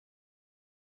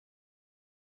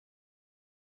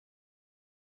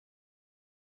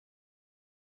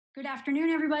Good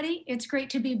afternoon, everybody. It's great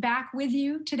to be back with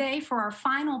you today for our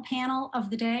final panel of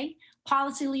the day,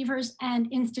 Policy Levers and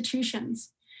Institutions.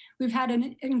 We've had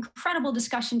an incredible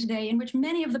discussion today in which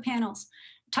many of the panels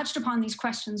touched upon these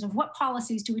questions of what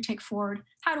policies do we take forward,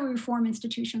 how do we reform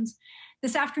institutions.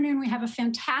 This afternoon, we have a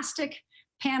fantastic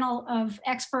panel of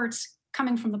experts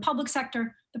coming from the public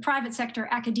sector, the private sector,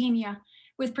 academia,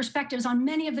 with perspectives on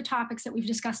many of the topics that we've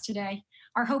discussed today.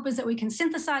 Our hope is that we can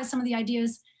synthesize some of the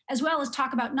ideas as well as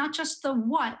talk about not just the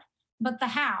what, but the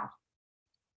how.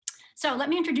 So let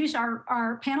me introduce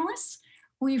our panelists.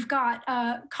 We've got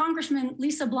Congressman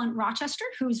Lisa Blunt Rochester,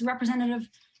 who's representative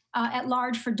at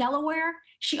large for Delaware.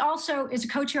 She also is a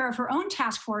co-chair of her own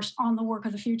task force on the work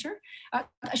of the future. I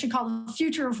should call it the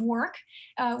Future of Work,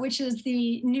 which is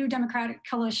the new Democratic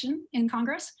coalition in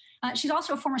Congress. She's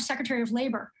also a former Secretary of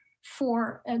Labor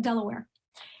for Delaware.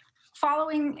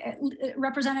 Following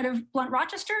Representative Blunt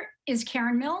Rochester is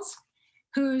Karen Mills,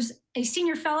 who's a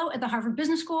senior fellow at the Harvard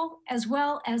Business School, as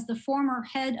well as the former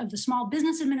head of the Small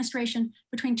Business Administration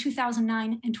between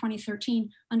 2009 and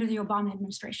 2013 under the Obama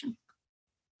administration.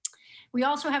 We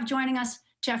also have joining us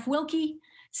Jeff Wilke,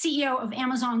 CEO of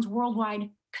Amazon's worldwide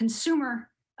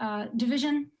consumer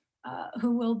division,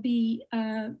 who will be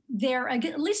there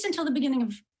at least until the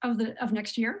beginning of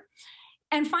next year.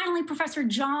 And finally, Professor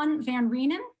John Van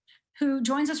Reenen, who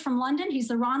joins us from London. He's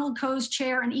the Ronald Coase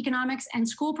Chair in Economics and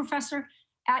School Professor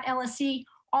at LSE,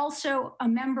 also a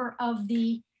member of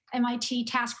the MIT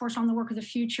Task Force on the Work of the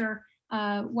Future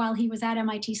while he was at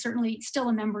MIT, certainly still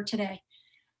a member today.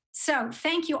 So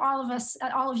thank you all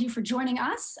of you for joining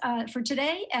us for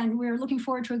today, and we're looking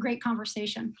forward to a great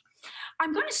conversation.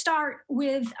 I'm going to start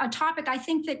with a topic I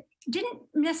think that didn't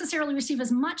necessarily receive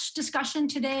as much discussion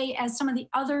today as some of the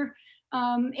other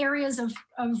areas of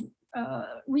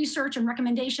research and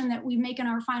recommendation that we make in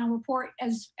our final report.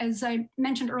 As I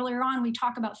mentioned earlier on, we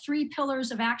talk about 3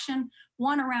 pillars of action,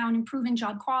 one around improving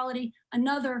job quality,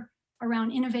 another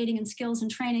around innovating in skills and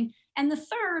training, and the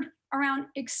third around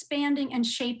expanding and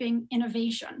shaping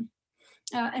innovation,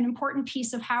 an important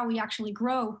piece of how we actually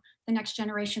grow the next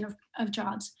generation of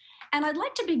jobs. And I'd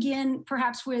like to begin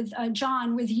perhaps with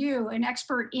John, with you, an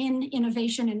expert in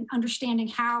innovation and understanding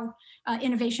how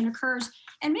innovation occurs.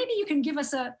 And maybe you can give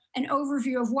us an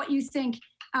overview of what you think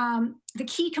the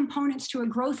key components to a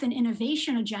growth and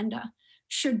innovation agenda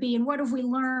should be, and what have we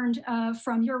learned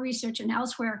from your research and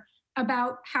elsewhere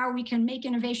about how we can make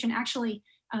innovation actually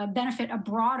benefit a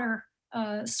broader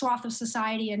swath of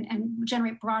society and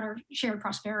generate broader shared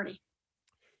prosperity.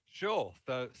 Sure.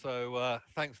 So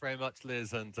thanks very much,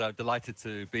 Liz, and delighted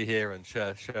to be here and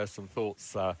share some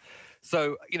thoughts.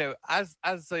 So as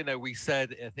we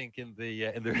said, I think in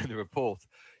the report,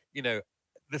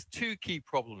 there's 2 key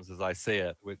problems as I see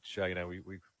it, which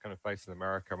we kind of face in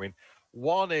America. I mean,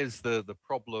 one is the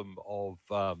problem of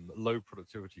low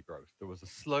productivity growth. There was a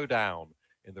slowdown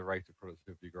in the rate of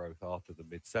productivity growth after the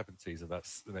mid-70s, and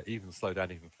that's even slowed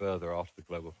down even further after the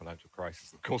global financial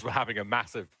crisis. Of course, we're having a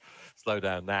massive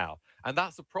slowdown now, and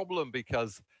that's a problem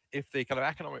because if the kind of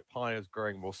economic pie is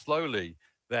growing more slowly,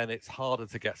 then it's harder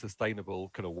to get sustainable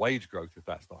kind of wage growth if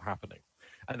that's not happening.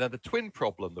 And then the twin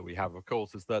problem that we have, of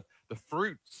course, is that the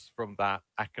fruits from that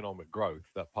economic growth,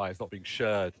 that pie, is not being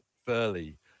shared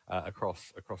fairly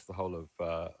across the whole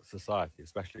of society,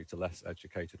 especially to less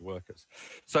educated workers.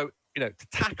 So, to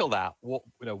tackle that, what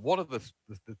are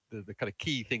the kind of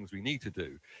key things we need to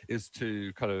do is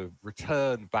to kind of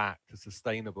return back to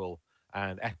sustainable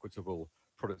and equitable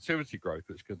productivity growth,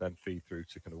 which can then feed through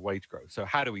to kind of wage growth. So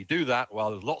how do we do that?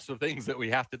 Well, there's lots of things that we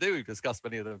have to do. We've discussed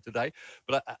many of them today.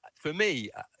 But for me,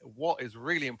 what is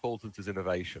really important is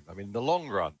innovation. I mean, in the long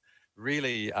run,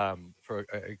 really, for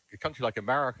a country like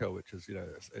America, which is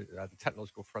at the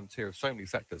technological frontier of so many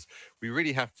sectors, we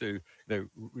really have to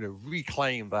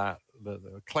reclaim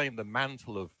claim the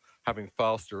mantle of having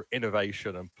faster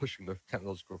innovation and pushing the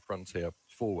technological frontier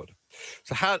forward.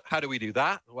 So how do we do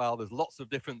that? Well, there's lots of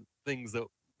different things that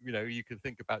you can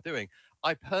think about doing.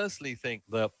 I personally think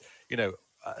that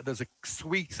there's a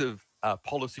suite of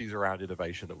policies around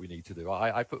innovation that we need to do.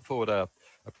 I put forward a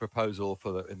proposal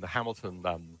in the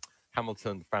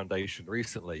Hamilton Foundation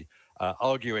recently,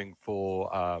 arguing for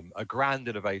a grand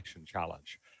innovation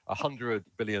challenge, $100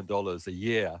 billion a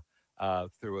year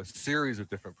through a series of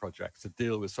different projects to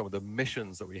deal with some of the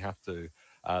missions that we have to,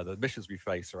 the missions we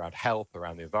face around health,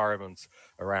 around the environment,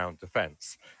 around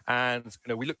defense. And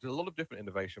we looked at a lot of different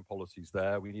innovation policies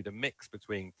there. We need a mix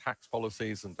between tax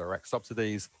policies and direct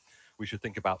subsidies. We should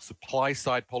think about supply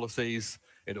side policies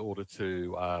in order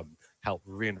to help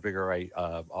reinvigorate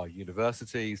our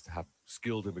universities, to have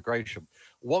skilled immigration.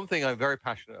 One thing I'm very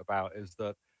passionate about is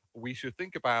that we should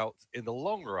think about, in the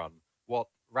long run, what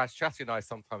Raj Chatty and I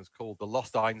sometimes call the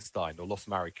lost Einstein or lost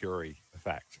Marie Curie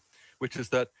effect, which is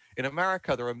that in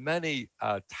America, there are many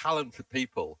talented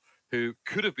people who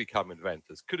could have become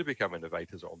inventors, could have become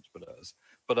innovators or entrepreneurs,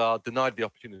 but are denied the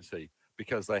opportunity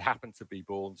because they happen to be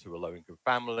born to a low-income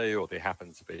family, or they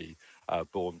happen to be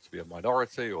born to be a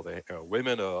minority, or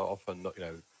women are often not,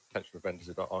 potential inventors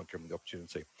who aren't given the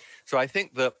opportunity. So I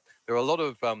think that there are a lot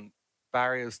of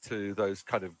barriers to those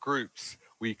kind of groups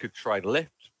we could try and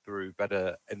lift through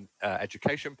better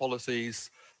education policies,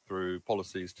 through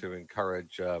policies to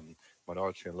encourage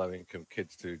minority and low-income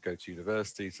kids to go to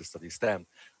university to study STEM.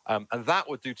 And that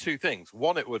would do two things.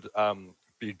 One, it would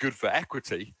be good for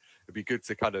equity. It'd be good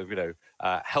to kind of,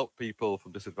 help people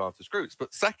from disadvantaged groups.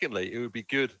 But secondly, it would be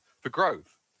good for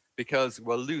growth, because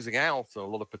we're losing out on a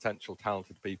lot of potential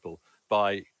talented people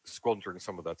by squandering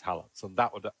some of their talents. And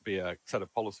that would be a set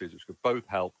of policies which could both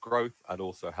help growth and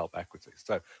also help equity.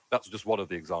 So that's just one of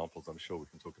the examples. I'm sure we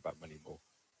can talk about many more.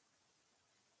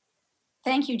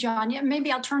 Thank you, John. Yeah,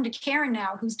 maybe I'll turn to Karen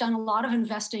now, who's done a lot of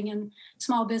investing in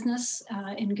small business,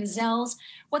 in gazelles.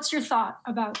 What's your thought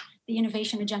about the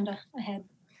innovation agenda ahead?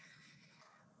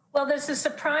 Well, there's a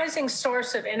surprising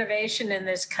source of innovation in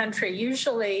this country.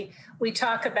 Usually we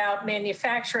talk about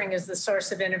manufacturing as the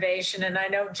source of innovation, and I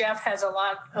know Jeff has a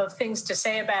lot of things to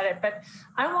say about it, but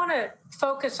I want to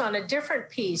focus on a different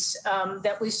piece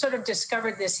that we sort of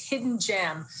discovered, this hidden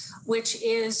gem, which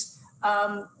is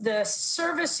the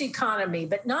service economy,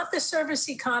 but not the service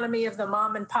economy of the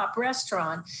mom and pop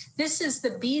restaurant. This is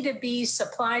the B2B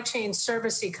supply chain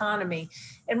service economy.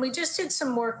 And we just did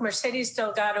some work. Mercedes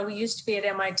Delgado, who used to be at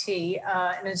MIT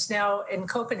and is now in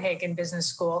Copenhagen Business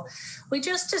School, we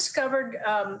just discovered,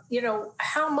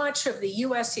 how much of the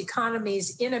U.S.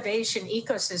 economy's innovation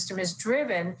ecosystem is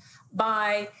driven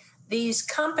by these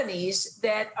companies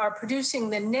that are producing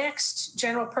the next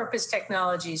general purpose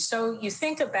technologies. So you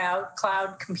think about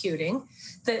cloud computing.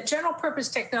 The general purpose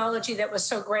technology that was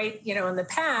so great, in the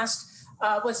past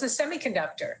was the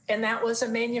semiconductor, and that was a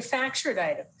manufactured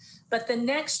item. But the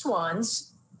next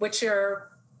ones, which are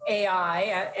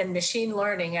AI and machine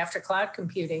learning after cloud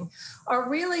computing, are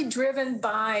really driven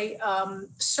by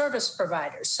service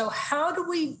providers. So how do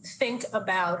we think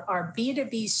about our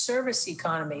B2B service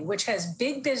economy, which has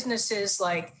big businesses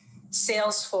like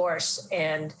Salesforce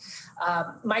and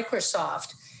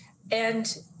Microsoft,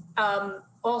 and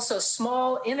also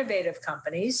small innovative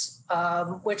companies,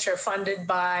 which are funded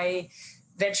by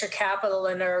venture capital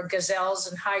and are gazelles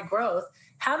and high growth?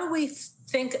 How do we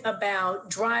think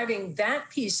about driving that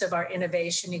piece of our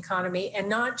innovation economy and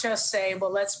not just say,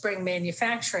 well, let's bring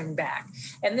manufacturing back?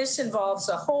 And this involves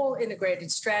a whole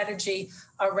integrated strategy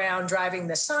around driving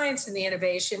the science and the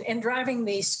innovation and driving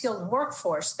the skilled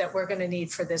workforce that we're going to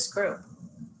need for this group.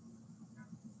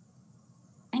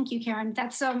 Thank you, Karen.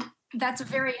 That's a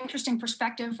very interesting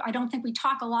perspective. I don't think we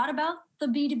talk a lot about the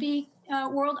B2B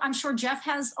world. I'm sure Jeff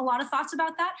has a lot of thoughts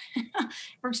about that,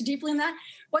 works deeply in that.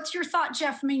 What's your thought,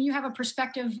 Jeff? I mean, you have a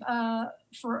perspective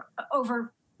for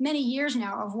over many years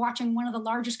now of watching one of the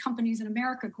largest companies in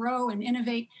America grow and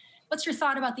innovate. What's your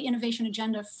thought about the innovation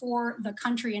agenda for the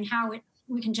country and how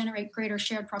we can generate greater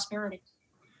shared prosperity?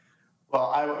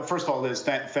 Well, first of all, Liz,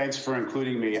 thanks for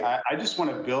including me. I just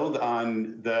want to build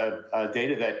on the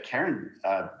data that Karen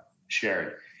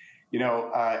shared.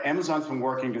 Amazon's been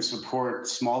working to support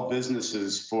small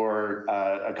businesses for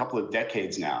a couple of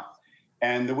decades now.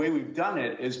 And the way we've done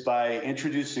it is by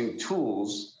introducing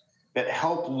tools that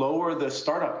help lower the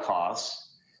startup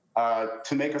costs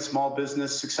to make a small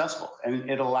business successful. And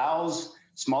it allows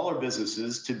smaller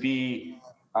businesses to be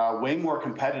way more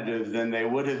competitive than they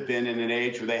would have been in an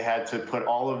age where they had to put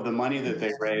all of the money that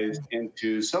they raised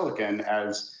into silicon,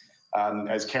 as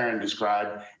Karen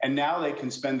described, and now they can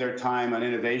spend their time on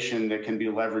innovation that can be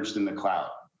leveraged in the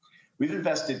cloud. We've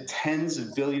invested tens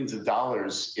of billions of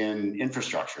dollars in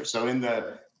infrastructure, so in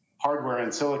the hardware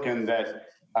and silicon that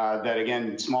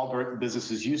again, small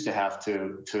businesses used to have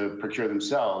to procure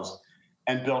themselves,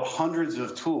 and built hundreds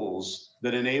of tools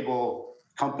that enable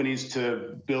companies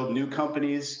to build new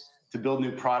companies, to build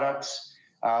new products.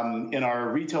 In our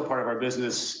retail part of our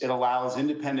business, it allows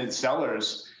independent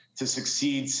sellers to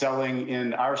succeed selling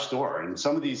in our store. And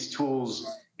some of these tools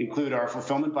include our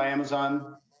Fulfillment by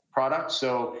Amazon products.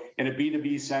 So in a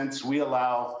B2B sense, we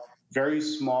allow very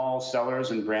small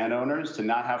sellers and brand owners to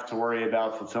not have to worry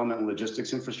about fulfillment and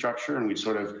logistics infrastructure, and we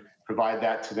sort of provide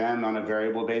that to them on a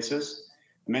variable basis.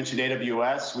 I mentioned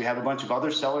AWS. We have a bunch of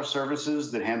other seller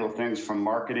services that handle things from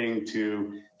marketing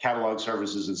to catalog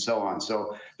services and so on.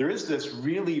 So there is this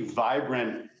really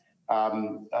vibrant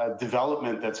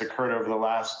development that's occurred over the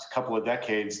last couple of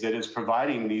decades that is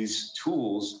providing these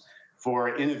tools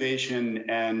for innovation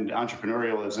and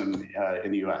entrepreneurialism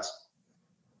in the U.S.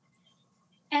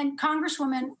 And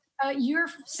Congresswoman, you're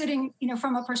sitting,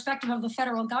 from a perspective of the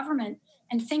federal government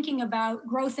and thinking about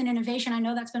growth and innovation. I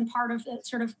know that's been part of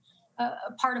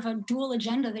part of a dual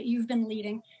agenda that you've been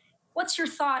leading. What's your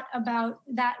thought about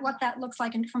that, what that looks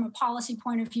like from a policy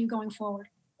point of view going forward?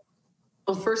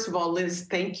 Well, first of all, Liz,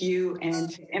 thank you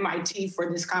and MIT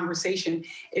for this conversation.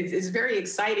 It's very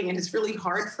exciting, and it's really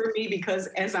hard for me because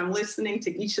as I'm listening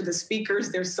to each of the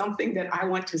speakers, there's something that I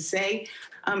want to say.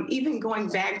 Even going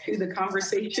back to the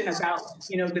conversation about,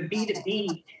 the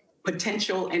B2B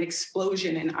potential and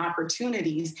explosion and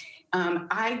opportunities,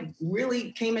 I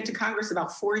really came into Congress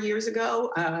about 4 years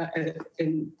ago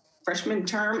in freshman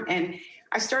term, and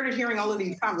I started hearing all of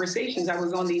these conversations. I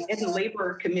was on the Ed and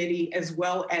Labor Committee as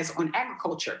well as on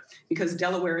agriculture because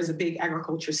Delaware is a big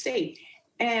agriculture state.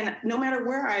 And no matter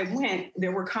where I went,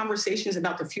 there were conversations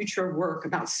about the future of work,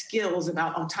 about skills,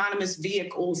 about autonomous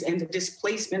vehicles and the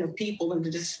displacement of people and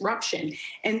the disruption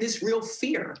and this real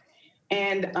fear.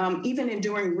 And even in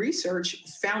doing research,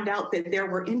 found out that there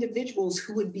were individuals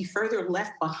who would be further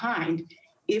left behind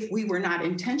if we were not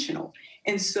intentional.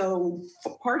 And so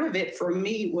part of it for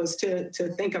me was to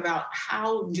think about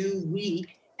how do we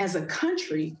as a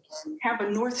country have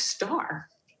a North Star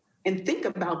and think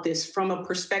about this from a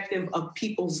perspective of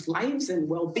people's lives and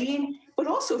well-being, but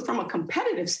also from a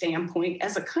competitive standpoint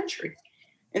as a country.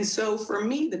 And so for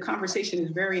me, the conversation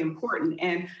is very important.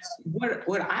 And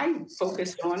what I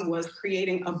focused on was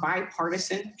creating a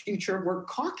bipartisan future work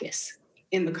caucus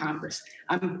in the Congress.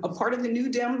 I'm a part of the New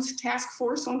Dems task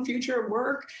force on future of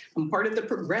work. I'm part of the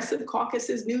Progressive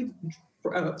Caucus's new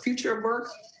future of work.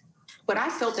 But I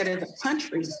felt that as a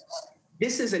country,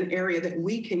 this is an area that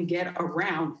we can get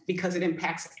around because it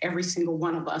impacts every single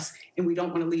one of us, and we don't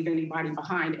want to leave anybody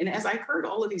behind. And as I heard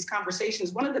all of these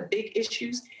conversations, one of the big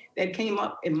issues that came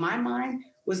up in my mind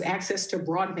was access to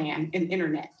broadband and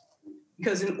internet.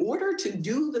 Because in order to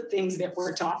do the things that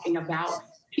we're talking about,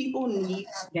 people need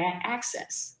that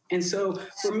access. And so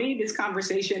for me, this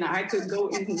conversation, I could go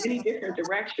in many different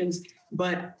directions,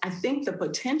 but I think the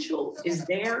potential is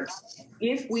there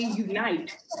if we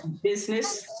unite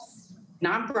business,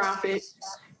 nonprofit,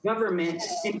 government,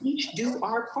 and each do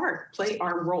our part, play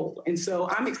our role. And so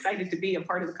I'm excited to be a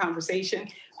part of the conversation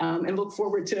and look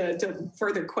forward to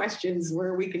further questions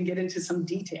where we can get into some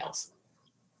details.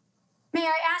 May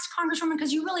I ask, Congresswoman,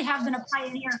 because you really have been a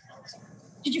pioneer,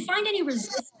 did you find any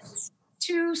resistance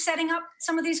to setting up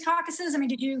some of these caucuses? I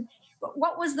mean,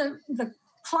 what was the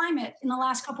climate in the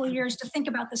last couple of years to think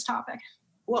about this topic?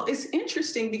 Well, it's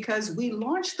interesting because we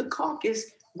launched the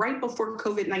caucus right before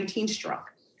COVID-19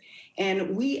 struck.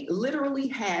 And we literally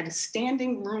had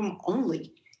standing room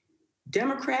only.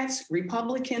 Democrats,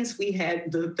 Republicans, we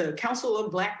had the Council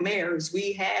of Black Mayors,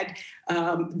 we had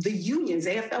the unions,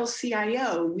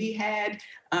 AFL-CIO, we had,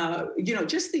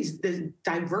 just the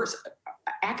diverse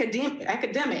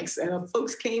academics.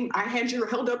 Folks came. I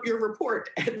held up your report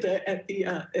at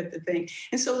the thing,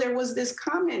 and so there was this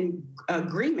common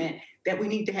agreement that we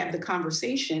need to have the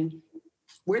conversation.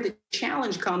 Where the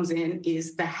challenge comes in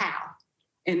is the how.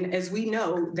 And as we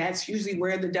know, that's usually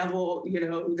where the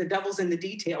devil's in the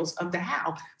details of the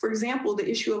how. For example, the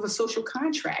issue of a social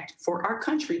contract for our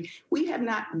country, we have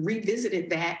not revisited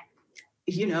that,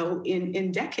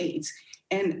 in decades.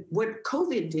 And what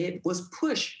COVID did was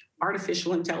push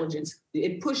artificial intelligence.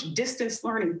 It pushed distance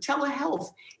learning.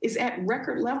 Telehealth is at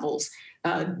record levels,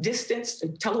 distance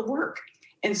telework.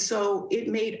 And so it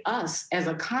made us as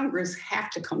a Congress have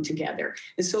to come together.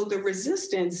 And so the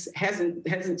resistance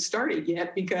hasn't started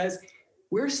yet because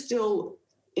we're still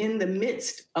in the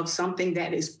midst of something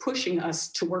that is pushing us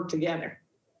to work together.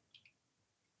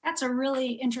 That's a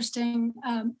really interesting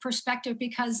perspective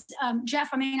because, Jeff,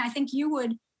 I think you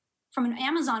would, from an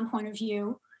Amazon point of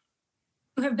view,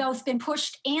 who have both been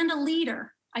pushed and a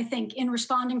leader, I think, in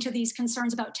responding to these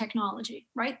concerns about technology,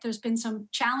 right? There's been some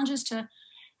challenges to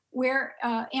where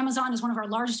Amazon is one of our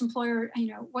largest employer,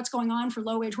 what's going on for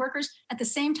low-wage workers. At the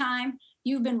same time,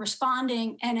 you've been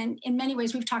responding, and in many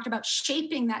ways, we've talked about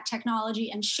shaping that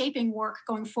technology and shaping work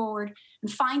going forward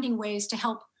and finding ways to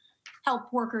help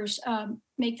workers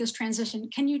make this transition.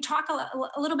 Can you talk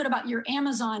a little bit about your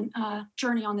Amazon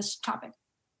journey on this topic?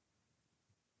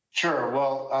 Sure.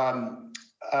 Well,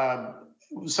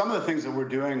 some of the things that we're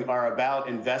doing are about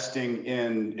investing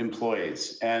in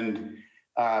employees. And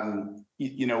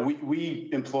we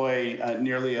employ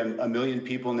nearly a million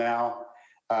people now.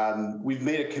 We've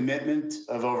made a commitment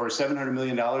of over $700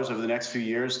 million over the next few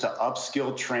years to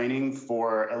upskill training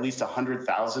for at least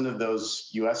 100,000 of those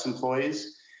U.S.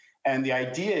 employees. And the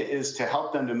idea is to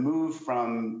help them to move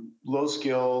from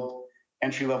low-skilled,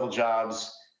 entry-level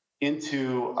jobs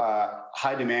into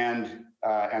high-demand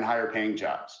and higher-paying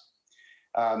jobs.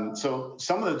 So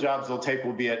some of the jobs they'll take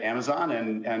will be at Amazon,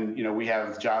 and we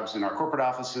have jobs in our corporate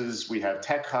offices, we have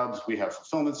tech hubs, we have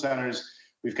fulfillment centers,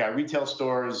 we've got retail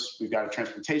stores, we've got a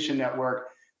transportation network,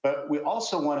 but we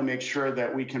also want to make sure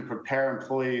that we can prepare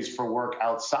employees for work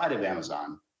outside of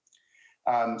Amazon.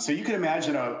 So you can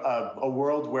imagine a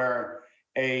world where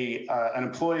an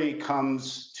employee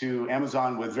comes to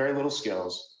Amazon with very little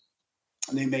skills,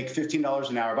 and they make $15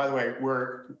 an hour. By the way,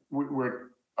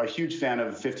 we're a huge fan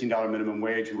of $15 minimum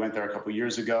wage. We went there a couple of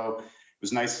years ago. It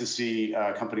was nice to see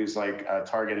companies like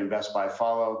Target and Best Buy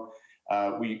follow.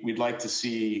 We'd like to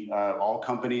see all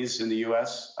companies in the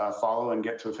U.S. Follow and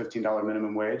get to a $15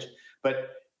 minimum wage,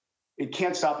 but it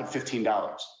can't stop at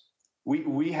 $15.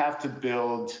 We have to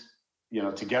build,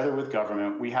 together with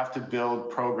government, we have to build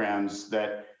programs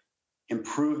that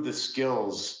improve the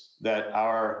skills that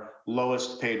our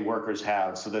lowest paid workers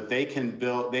have so that they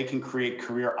can create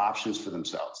career options for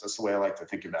themselves. That's the way I like to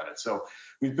think about it. So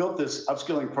we've built this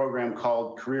upskilling program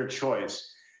called Career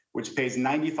Choice, which pays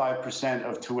 95%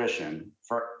 of tuition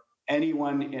for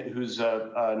anyone who's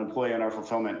an employee in our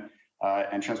fulfillment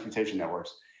and transportation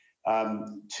networks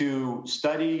to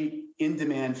study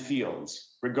in-demand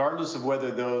fields, regardless of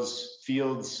whether those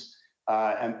fields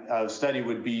and study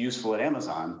would be useful at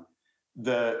Amazon.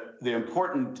 The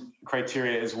important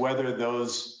criteria is whether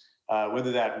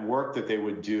that work that they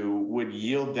would do would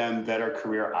yield them better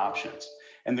career options.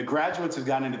 And the graduates have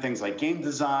gone into things like game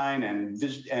design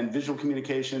and visual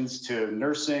communications to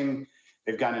nursing.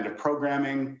 They've gone into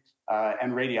programming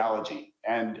and radiology.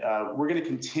 And we're going to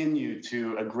continue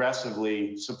to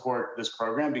aggressively support this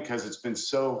program because it's been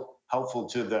so helpful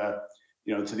to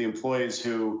the employees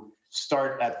who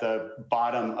start at the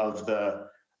bottom of the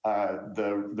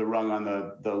rung on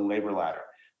the labor ladder.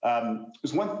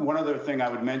 There's one other thing I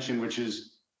would mention, which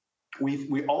is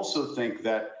we also think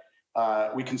that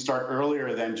we can start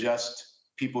earlier than just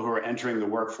people who are entering the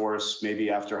workforce, maybe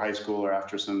after high school or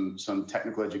after some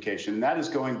technical education. And that is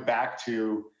going back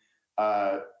to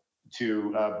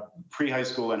pre-high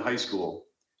school and high school,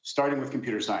 starting with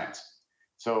computer science.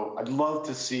 So I'd love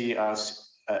to see us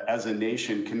as a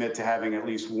nation commit to having at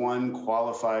least one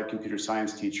qualified computer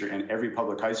science teacher in every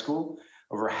public high school.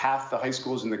 Over half the high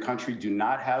schools in the country do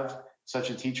not have such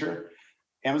a teacher.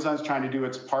 Amazon's trying to do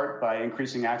its part by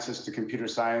increasing access to computer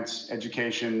science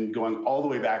education, going all the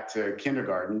way back to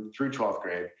kindergarten through 12th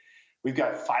grade. We've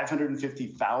got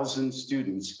 550,000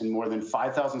 students in more than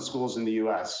 5,000 schools in the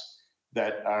US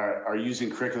that are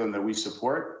using curriculum that we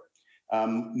support.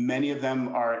 Many of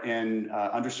them are in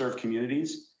underserved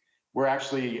communities. We're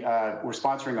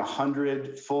sponsoring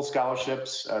 100 full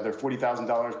scholarships. They're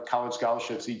 $40,000 college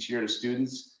scholarships each year to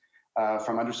students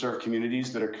from underserved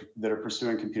communities that are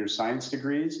pursuing computer science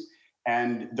degrees.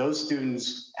 And those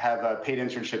students have a paid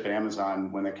internship at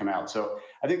Amazon when they come out. So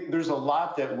I think there's a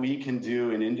lot that we can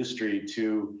do in industry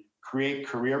to create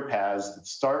career paths that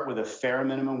start with a fair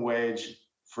minimum wage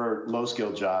for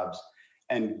low-skilled jobs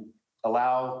and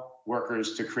allow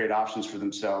workers to create options for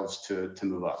themselves to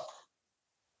move up.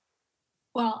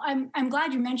 Well, I'm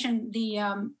glad you mentioned the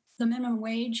minimum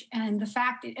wage and the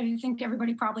fact that I think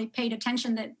everybody probably paid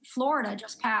attention that Florida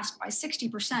just passed by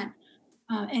 60%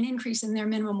 an increase in their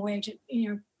minimum wage.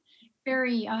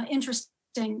 Very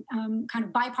interesting kind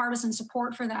of bipartisan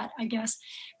support for that, I guess.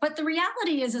 But the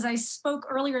reality is, as I spoke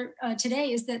earlier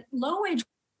today, is that low-wage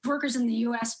workers in the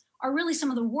U.S. are really some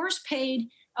of the worst paid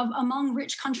among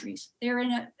rich countries. They're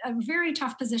in a very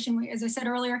tough position. As I said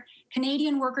earlier,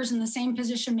 Canadian workers in the same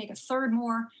position make a third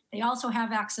more. They also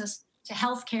have access to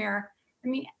health care. I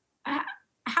mean,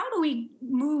 how do we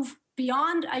move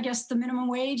beyond, I guess, the minimum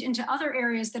wage into other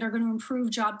areas that are going to improve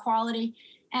job quality?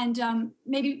 And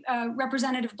maybe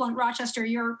Representative Blunt Rochester,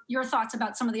 your thoughts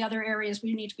about some of the other areas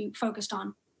we need to be focused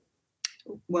on.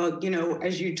 Well,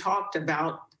 as you talked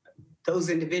about those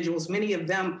individuals, many of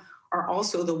them are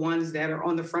also the ones that are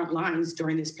on the front lines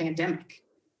during this pandemic,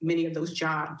 many of those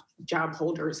job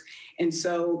holders. And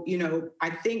so, I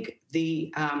think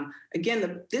this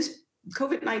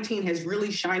COVID-19 has really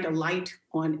shined a light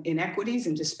on inequities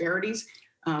and disparities.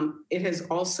 It has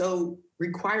also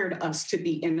required us to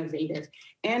be innovative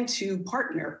and to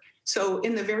partner So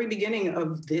in the very beginning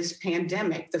of this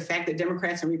pandemic, the fact that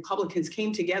Democrats and Republicans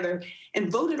came together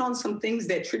and voted on some things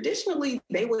that traditionally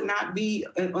they would not be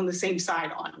on the same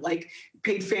side on, like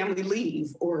paid family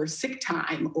leave or sick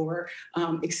time or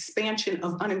expansion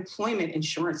of unemployment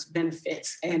insurance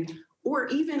benefits, or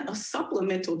even a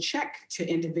supplemental check to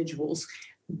individuals.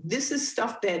 This is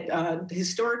stuff that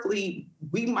historically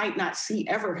we might not see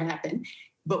ever happen,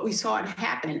 but we saw it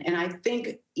happen. And I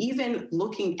think even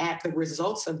looking at the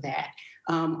results of that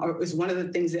is one of the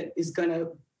things that is going to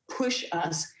push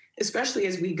us, especially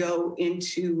as we go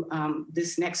into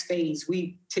this next phase.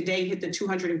 We today hit the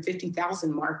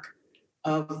 250,000 mark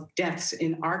of deaths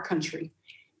in our country.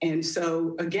 And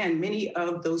so, again, many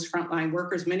of those frontline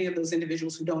workers, many of those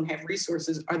individuals who don't have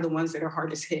resources are the ones that are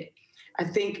hardest hit. I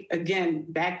think, again,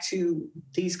 back to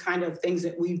these kind of things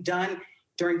that we've done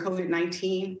during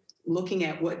COVID-19, looking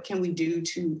at what can we do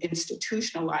to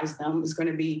institutionalize them is going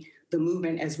to be the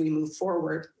movement as we move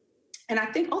forward. And I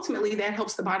think ultimately that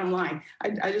helps the bottom line.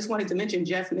 I just wanted to mention,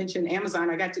 Jeff mentioned Amazon.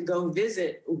 I got to go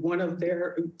visit one of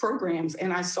their programs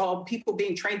and I saw people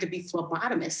being trained to be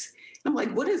phlebotomists. And I'm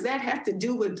like, what does that have to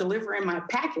do with delivering my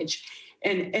package?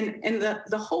 And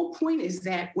the whole point is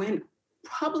that when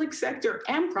public sector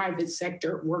and private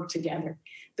sector work together,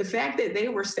 the fact that they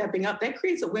were stepping up, that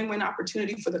creates a win-win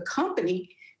opportunity for the company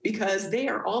because they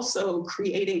are also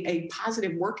creating a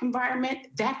positive work environment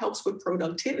that helps with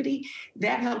productivity,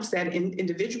 that helps that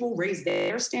individual raise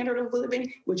their standard of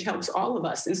living, which helps all of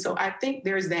us. And so I think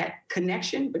there's that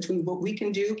connection between what we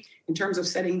can do in terms of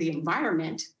setting the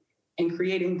environment and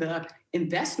creating the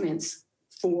investments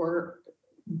for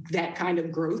that kind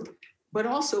of growth, but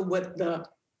also what the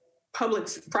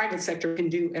private sector can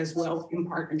do as well in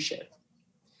partnership.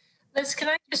 Liz, can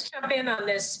I just jump in on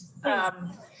this?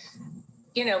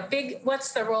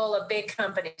 What's the role of big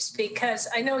companies? Because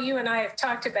I know you and I have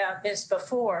talked about this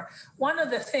before. One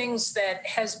of the things that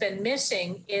has been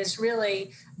missing is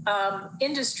really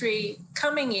industry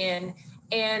coming in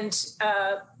and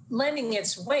lending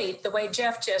its weight, the way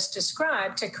Jeff just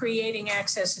described, to creating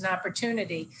access and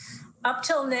opportunity. Up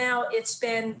till now, it's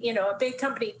been, a big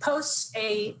company posts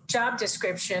a job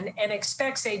description and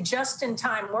expects a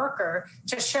just-in-time worker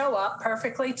to show up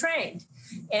perfectly trained.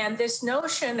 And this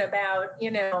notion about,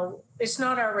 it's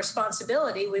not our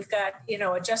responsibility, we've got,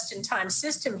 a just-in-time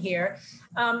system here,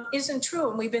 isn't true.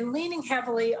 And we've been leaning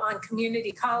heavily on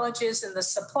community colleges and the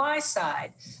supply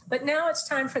side. But now it's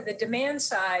time for the demand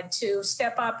side to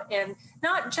step up and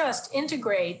not just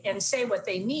integrate and say what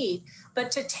they need,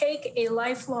 but to take a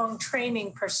lifelong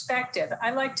training perspective.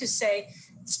 I like to say,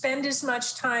 spend as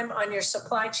much time on your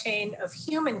supply chain of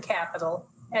human capital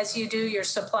as you do your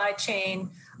supply chain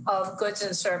of goods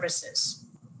and services.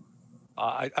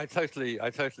 I totally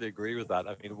agree with that.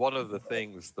 I mean, one of the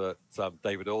things that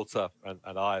David Alter and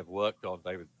I have worked on,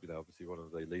 David, obviously one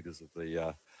of the leaders of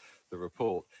the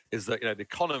report, is that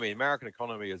the American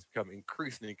economy has become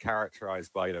increasingly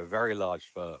characterized by very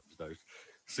large firms,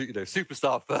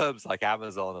 superstar firms like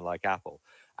Amazon and like Apple,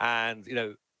 and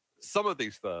some of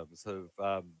these firms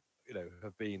have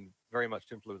been very much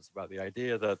influenced about the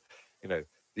idea that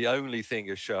the only thing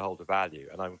is shareholder value.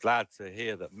 And I'm glad to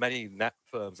hear that many net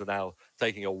firms are now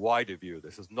taking a wider view of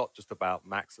this. It's not just about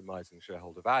maximizing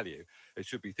shareholder value. It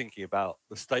should be thinking about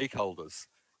the stakeholders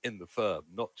in the firm,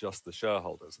 not just the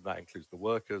shareholders. And that includes the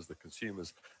workers, the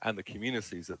consumers, and the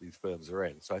communities that these firms are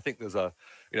in. So I think there's a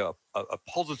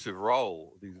positive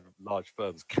role these large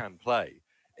firms can play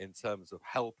in terms of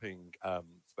helping,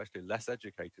 especially less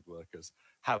educated workers,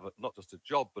 have not just a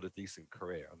job, but a decent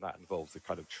career. And that involves the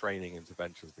kind of training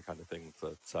interventions, the kind of things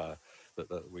that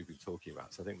we've been talking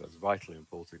about. So I think that's vitally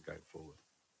important going forward.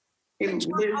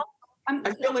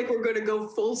 I feel like we're going to go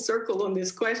full circle on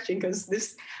this question because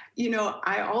this,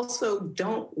 I also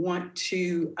don't want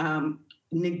to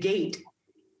negate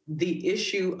the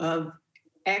issue of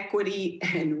equity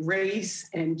and race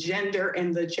and gender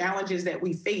and the challenges that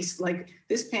we face. Like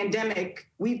this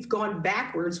pandemic, we've gone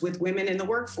backwards with women in the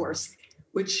workforce,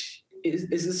 which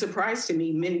is a surprise to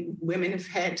me. Many women have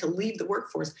had to leave the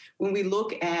workforce. When we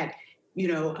look at,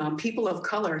 people of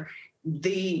color,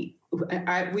 we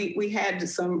had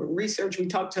some research, we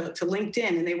talked to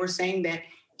LinkedIn, and they were saying that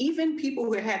even people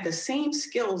who had the same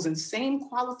skills and same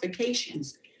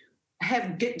qualifications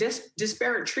have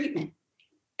disparate treatment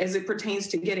as it pertains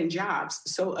to getting jobs.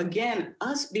 So again,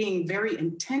 us being very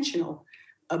intentional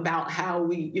about how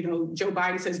we, Joe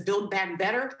Biden says, build back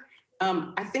better.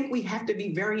 I think we have to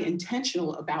be very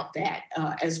intentional about that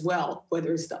as well,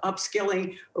 whether it's the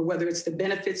upskilling or whether it's the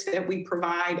benefits that we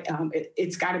provide.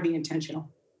 It's got to be intentional.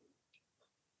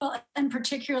 Well, and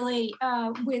particularly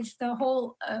with the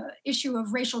whole issue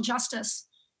of racial justice,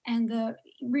 and the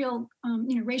real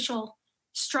racial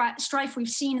strife we've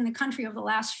seen in the country over the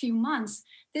last few months,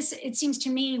 it seems to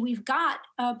me we've got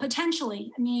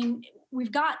potentially,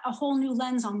 we've got a whole new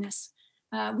lens on this.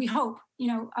 We hope,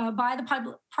 by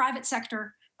the private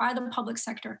sector, by the public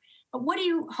sector. But what do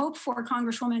you hope for,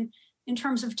 Congresswoman, in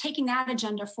terms of taking that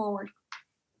agenda forward?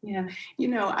 Yeah,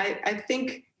 I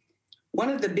think one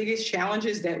of the biggest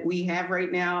challenges that we have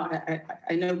right now,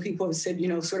 I know people have said,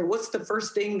 sort of what's the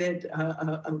first thing that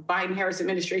a Biden-Harris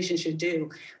administration should do?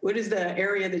 What is the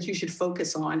area that you should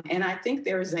focus on? And I think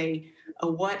there's a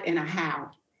what and a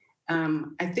how.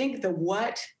 I think the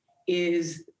what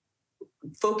is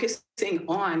focusing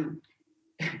on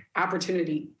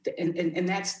opportunity, and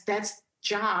that's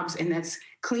jobs, and that's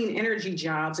clean energy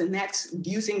jobs, and that's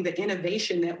using the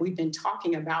innovation that we've been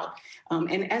talking about.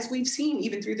 And as we've seen,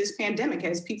 even through this pandemic,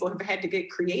 as people have had to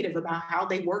get creative about how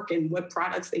they work and what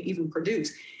products they even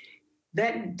produce,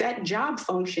 that job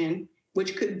function,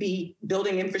 which could be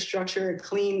building infrastructure,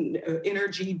 clean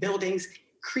energy buildings,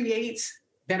 creates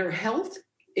better health.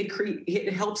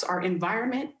 It helps our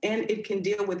environment, and it can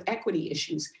deal with equity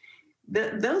issues.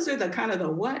 Those are the kind of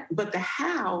the what, but the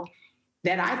how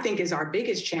that I think is our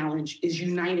biggest challenge is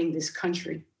uniting this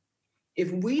country.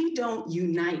 If we don't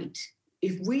unite,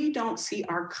 if we don't see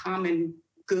our common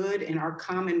good and our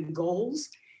common goals,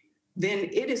 then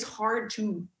it is hard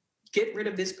to get rid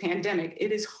of this pandemic.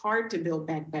 It is hard to build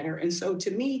back better. And so to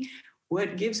me,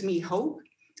 what gives me hope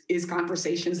is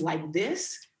conversations like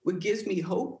this. What gives me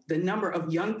hope, the number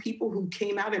of young people who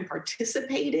came out and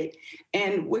participated.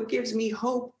 And what gives me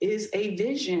hope is a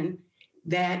vision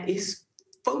that is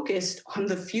focused on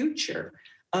the future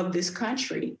of this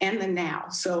country and the now.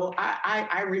 So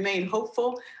I remain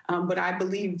hopeful, but I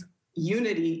believe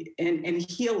unity and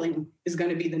healing is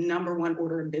going to be the number one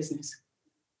order of business.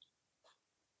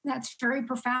 That's very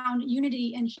profound,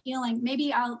 unity and healing.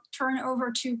 Maybe I'll turn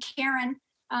over to Karen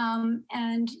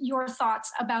and your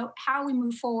thoughts about how we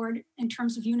move forward in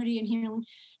terms of unity and healing.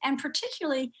 And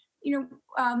particularly,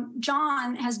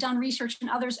 John has done research and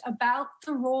others about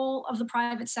the role of the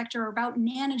private sector, about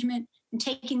management and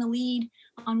taking the lead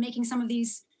on making some of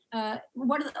these, a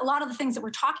lot of the things that we're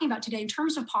talking about today in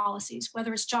terms of policies,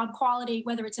 whether it's job quality,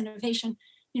 whether it's innovation,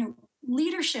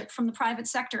 leadership from the private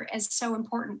sector is so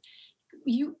important.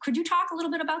 Could you talk a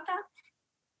little bit about that?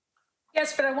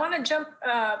 Yes, but I want to jump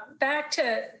back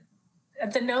to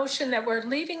the notion that we're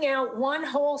leaving out one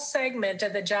whole segment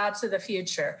of the jobs of the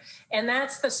future, and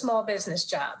that's the small business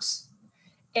jobs.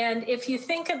 And if you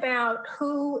think about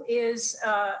who is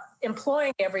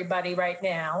employing everybody right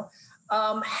now,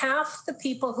 half the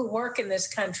people who work in this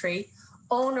country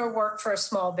own or work for a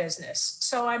small business.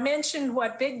 So I mentioned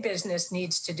what big business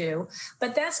needs to do,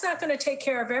 but that's not going to take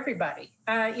care of everybody.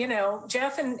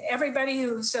 Jeff and everybody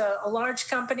who's a large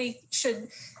company should,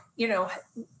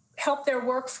 help their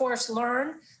workforce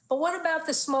learn. But what about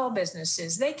the small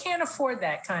businesses? They can't afford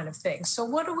that kind of thing. So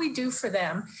what do we do for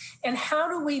them? And how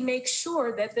do we make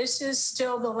sure that this is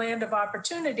still the land of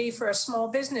opportunity for a small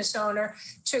business owner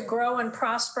to grow and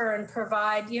prosper and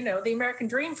provide, the American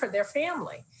dream for their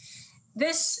family?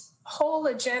 This whole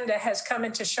agenda has come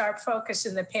into sharp focus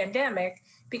in the pandemic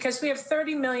because we have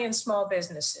 30 million small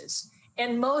businesses,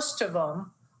 and most of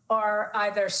them are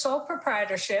either sole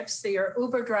proprietorships, your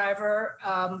Uber driver,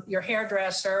 your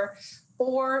hairdresser,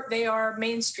 or they are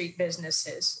Main Street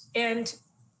businesses. And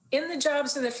in the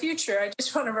jobs of the future, I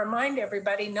just want to remind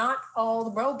everybody, not all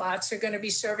the robots are going to be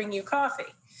serving you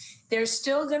coffee. There's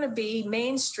still going to be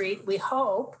Main Street, we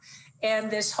hope, and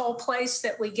this whole place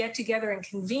that we get together and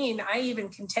convene. I even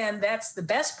contend that's the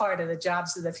best part of the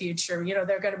jobs of the future.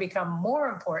 They're going to become more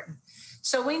important.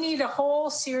 So we need a whole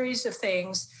series of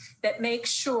things that make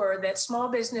sure that small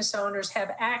business owners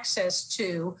have access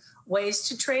to ways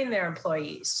to train their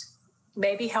employees,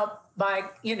 maybe help by,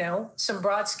 some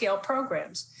broad scale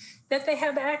programs, that they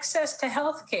have access to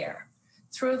healthcare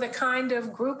through the kind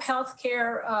of group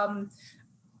healthcare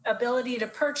ability to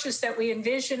purchase that we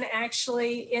envision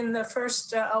actually in the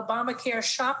first Obamacare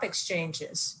shop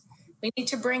exchanges. We need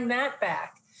to bring that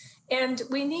back. And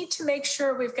we need to make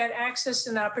sure we've got access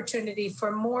and opportunity for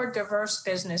more diverse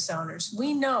business owners.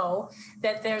 We know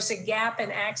that there's a gap in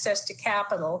access to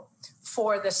capital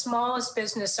for the smallest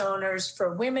business owners,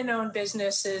 for women-owned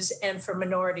businesses, and for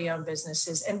minority-owned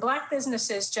businesses. And Black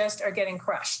businesses just are getting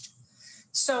crushed.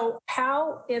 So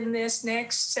how in this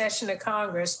next session of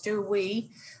Congress do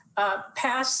we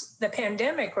pass the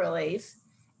pandemic relief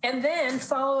and then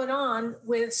follow it on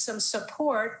with some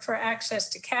support for access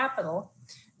to capital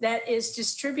that is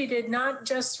distributed not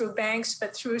just through banks,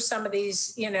 but through some of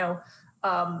these,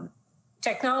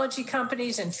 technology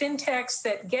companies and fintechs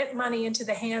that get money into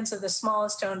the hands of the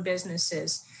smallest owned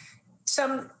businesses.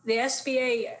 The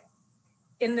SBA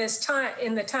in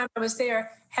the time I was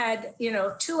there had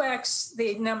 2x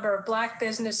the number of Black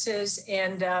businesses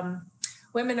and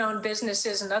women-owned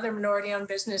businesses and other minority-owned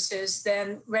businesses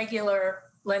than regular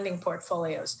lending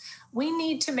portfolios. We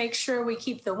need to make sure we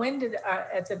keep the wind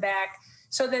at the back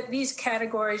so that these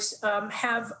categories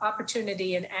have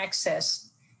opportunity and access.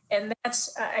 And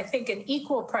that's, I think, an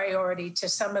equal priority to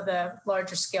some of the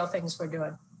larger scale things we're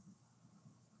doing.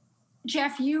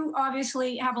 Jeff, you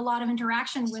obviously have a lot of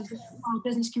interaction with the small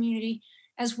business community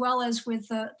as well as with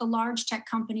the large tech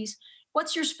companies.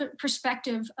 What's your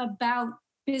perspective about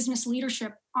business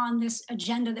leadership on this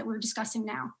agenda that we're discussing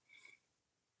now?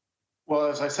 Well,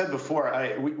 as I said before,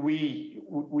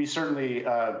 we certainly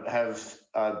have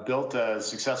built a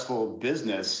successful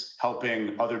business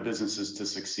helping other businesses to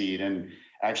succeed, and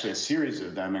actually a series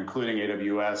of them, including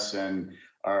AWS and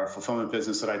our fulfillment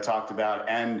business that I talked about,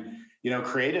 and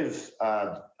creative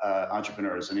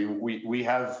entrepreneurs. I mean, we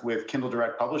have with Kindle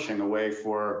Direct Publishing a way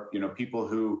for people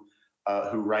who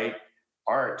write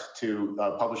art to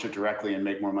publish it directly and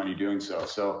make more money doing so.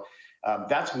 So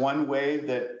that's one way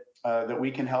that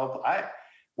we can help.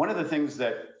 One of the things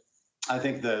that I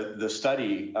think the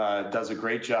study does a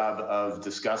great job of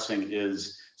discussing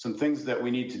is some things that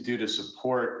we need to do to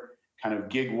support kind of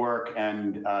gig work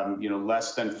and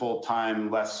less than full-time,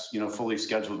 less fully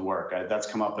scheduled work. That's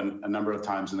come up a number of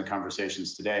times in the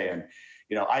conversations today. And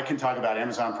I can talk about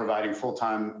Amazon providing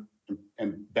full-time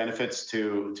and benefits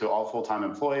to all full-time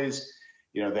employees.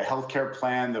 The healthcare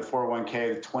plan, the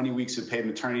 401k, the 20 weeks of paid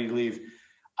maternity leave.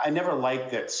 I never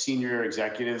liked that senior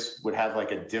executives would have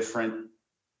like a different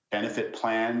benefit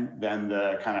plan than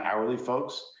the kind of hourly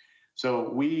folks. So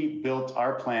we built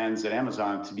our plans at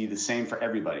Amazon to be the same for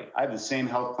everybody. I have the same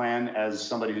health plan as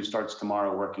somebody who starts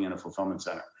tomorrow working in a fulfillment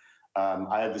center.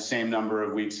 I have the same number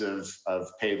of weeks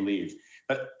of paid leave.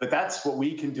 But that's what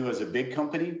we can do as a big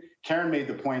company. Karen made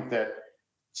the point that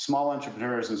small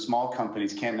entrepreneurs and small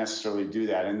companies can't necessarily do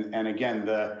that. And again,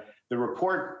 the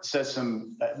report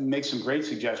makes some great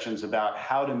suggestions about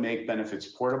how to make benefits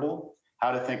portable,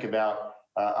 how to think about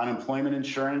unemployment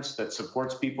insurance that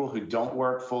supports people who don't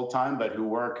work full-time, but who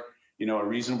work, a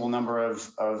reasonable number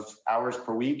of hours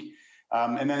per week.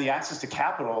 And then the access to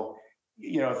capital,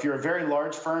 if you're a very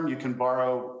large firm, you can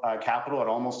borrow capital at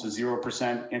almost a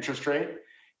 0% interest rate.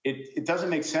 It doesn't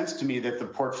make sense to me that the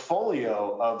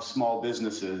portfolio of small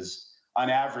businesses on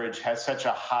average has such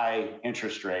a high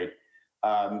interest rate.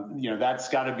 That's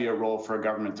got to be a role for a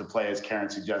government to play, as Karen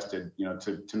suggested,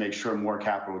 to make sure more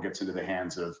capital gets into the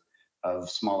hands of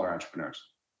smaller entrepreneurs.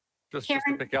 Just to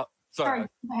pick up. Sorry, go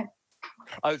ahead.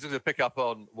 I was going to pick up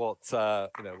on what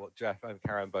what Jeff and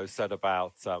Karen both said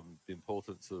about the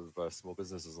importance of small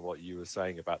businesses and what you were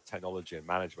saying about technology and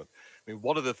management. I mean,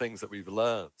 one of the things that we've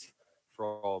learned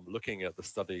from looking at the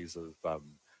studies of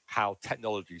how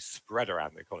technology spread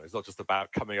around the economy. It's not just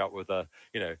about coming up with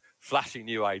flashy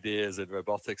new ideas in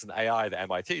robotics and AI that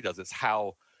MIT does. It's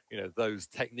how those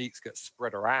techniques get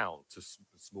spread around to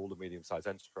small and medium-sized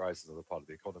enterprises and other part of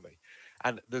the economy.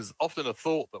 And there's often a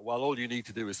thought that, well, all you need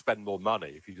to do is spend more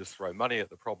money. If you just throw money at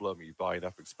the problem, you buy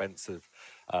enough expensive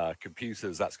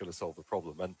computers, that's going to solve the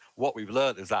problem. And what we've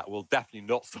learned is that will definitely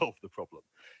not solve the problem.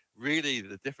 Really,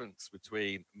 the difference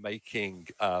between making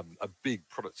a big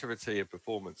productivity and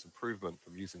performance improvement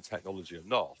from using technology or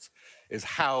not is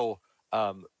how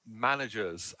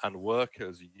managers and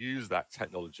workers use that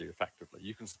technology effectively.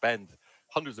 You can spend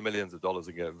hundreds of millions of dollars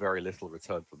and get very little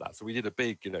return from that. So we did a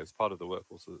big, as part of the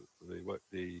workforce of the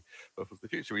Workforce of the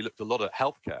Future, we looked a lot at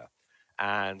healthcare.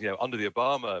 And under the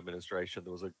Obama administration,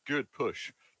 there was a good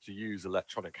push to use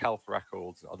electronic health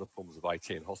records and other forms of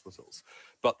IT in hospitals.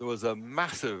 But there was a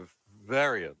massive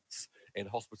variance in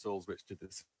hospitals which did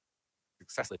this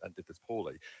successfully and did this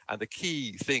poorly. And the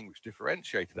key thing which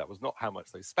differentiated that was not how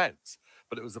much they spent,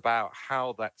 but it was about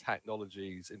how that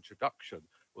technology's introduction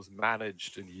was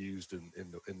managed and used in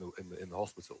the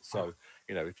hospital. So,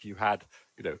 if you had,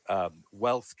 a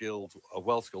well-skilled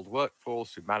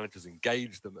workforce who managers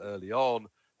engaged them early on,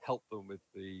 helped them with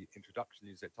the introduction of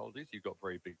these technologies, you got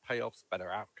very big payoffs, better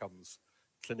outcomes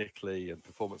clinically and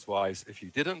performance-wise. If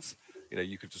you didn't,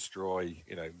 you could destroy,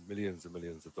 millions and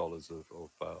millions of dollars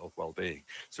of well-being.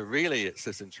 So really, it's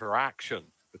this interaction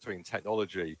between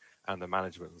technology and the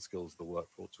management and skills of the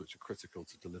workforce, which are critical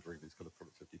to delivering these kind of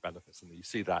productivity benefits. And you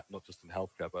see that not just in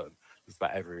healthcare, but in just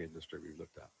about every industry we've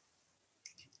looked at.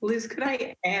 Liz, could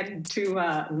I add to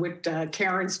what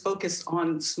Karen's focus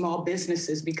on small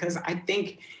businesses, because I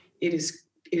think it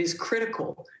is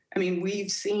critical. I mean,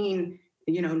 we've seen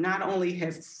not only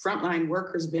have frontline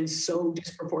workers been so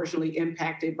disproportionately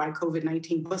impacted by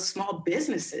COVID-19, but small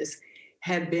businesses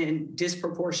have been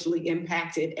disproportionately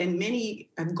impacted, and many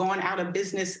have gone out of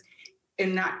business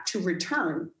and not to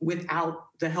return without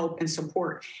the help and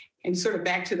support. And sort of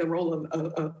back to the role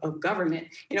of government,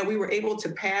 we were able to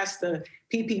pass the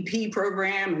PPP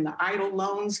program and the EIDL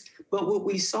loans, but what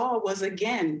we saw was,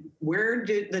 again, where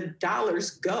did the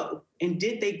dollars go? And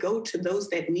did they go to those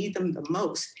that need them the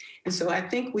most? And so I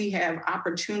think we have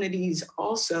opportunities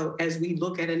also as we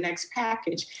look at a next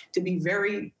package to be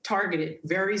very targeted,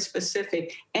 very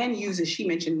specific, and use, as she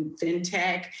mentioned,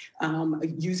 fintech,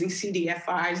 using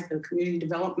CDFIs, the community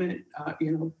development,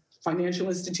 financial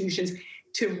institutions,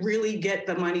 to really get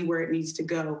the money where it needs to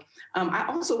go. I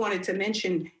also wanted to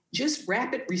mention just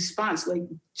rapid response, like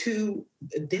to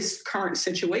this current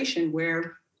situation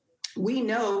where we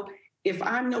know if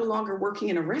I'm no longer working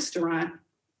in a restaurant,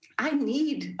 I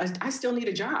still need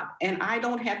a job, and I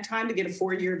don't have time to get a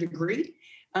 4-year degree.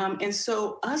 And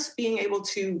so us being able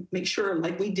to make sure,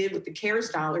 like we did with the CARES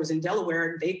dollars in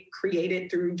Delaware, they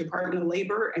created through Department of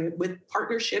Labor and with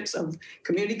partnerships of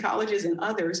community colleges and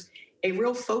others, a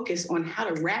real focus on how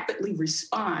to rapidly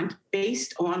respond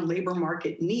based on labor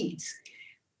market needs.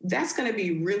 That's going to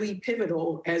be really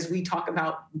pivotal as we talk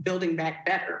about building back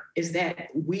better, is that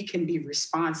we can be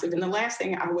responsive. And the last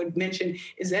thing I would mention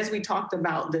is, as we talked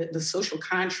about the social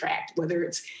contract, whether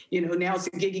it's, now it's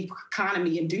a gig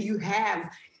economy, and do you have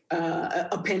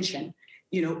a pension?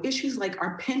 Issues like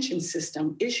our pension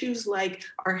system, issues like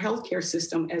our healthcare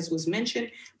system, as was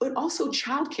mentioned, but also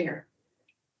childcare.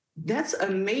 That's a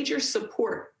major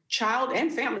support, child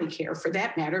and family care for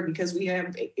that matter, because we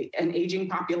have an aging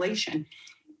population.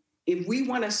 If we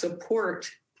want to support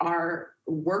our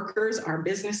workers, our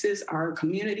businesses, our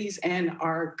communities, and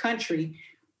our country,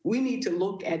 we need to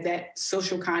look at that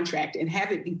social contract and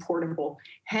have it be portable,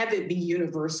 have it be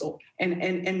universal,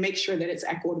 and make sure that it's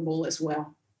equitable as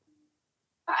well.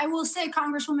 I will say,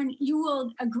 Congresswoman, you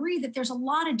will agree that there's a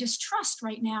lot of distrust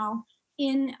right now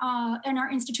in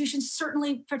our institutions,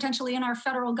 certainly potentially in our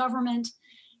federal government.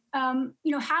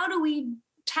 How do we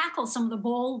tackle some of the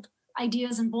bold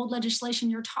ideas and bold legislation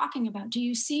you're talking about? Do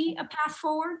you see a path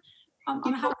forward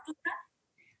on how to do that?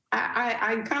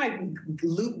 I kind of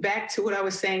loop back to what I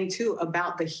was saying too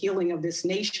about the healing of this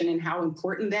nation and how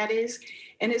important that is.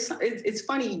 And it's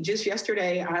funny, just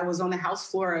yesterday I was on the House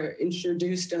floor, I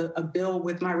introduced a bill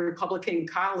with my Republican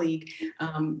colleague,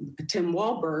 Tim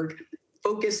Walberg,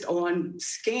 focused on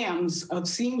scams of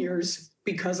seniors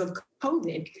because of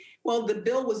COVID. Well, the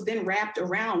bill was then wrapped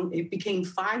around, it became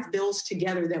 5 bills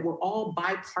together that were all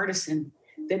bipartisan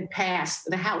that passed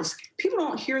the House. People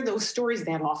don't hear those stories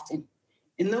that often.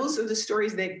 And those are the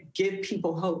stories that give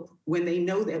people hope when they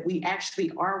know that we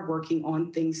actually are working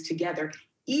on things together,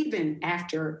 even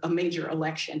after a major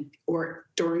election or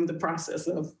during the process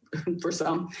of, for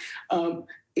some.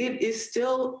 It is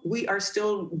still, we are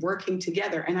still working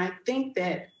together. And I think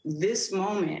that this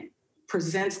moment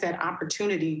presents that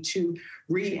opportunity to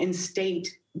reinstate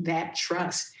that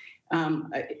trust.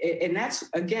 And that's,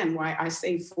 again, why I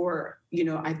say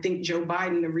I think Joe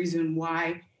Biden, the reason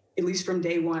why, at least from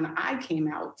day one, I came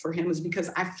out for him is because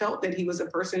I felt that he was a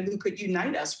person who could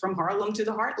unite us from Harlem to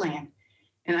the heartland.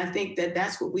 And I think that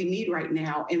that's what we need right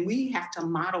now. And we have to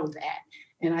model that.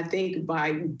 And I think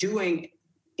by doing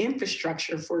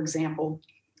infrastructure, for example,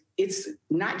 it's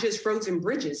not just roads and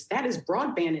bridges. That is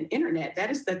broadband and internet. That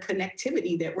is the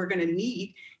connectivity that we're going to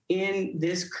need in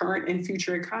this current and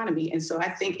future economy. And so I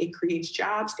think it creates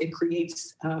jobs, it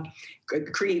creates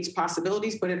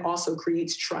possibilities, but it also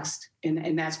creates trust.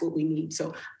 And that's what we need.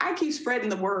 So I keep spreading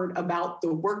the word about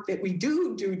the work that we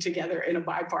do together in a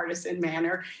bipartisan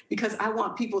manner, because I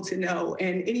want people to know.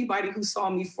 And anybody who saw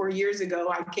me 4 years ago,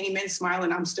 I came in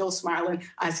smiling, I'm still smiling,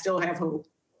 I still have hope.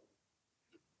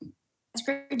 That's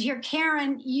great to hear.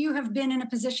 Karen, you have been in a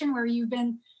position where you've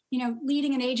been,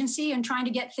 leading an agency and trying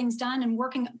to get things done and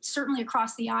working certainly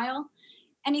across the aisle.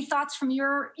 Any thoughts from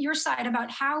your side about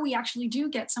how we actually do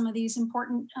get some of these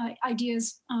important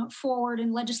ideas forward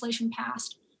and legislation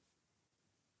passed?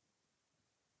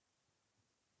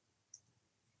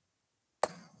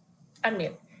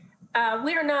 Unmute.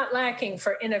 We are not lacking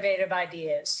for innovative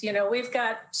ideas. We've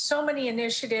got so many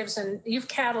initiatives, and you've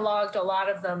cataloged a lot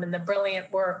of them in the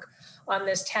brilliant work on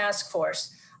this task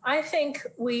force. I think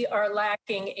we are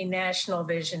lacking a national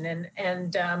vision.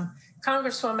 And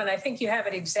Congresswoman, I think you have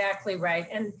it exactly right.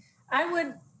 And I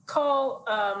would call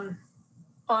on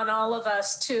all of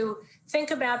us to think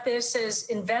about this as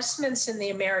investments in the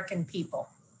American people.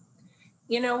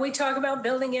 We talk about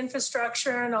building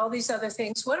infrastructure and all these other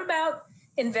things. What about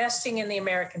investing in the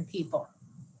American people?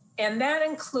 And that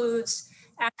includes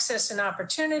access and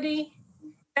opportunity.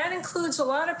 That includes a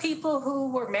lot of people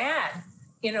who were mad,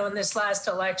 in this last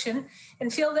election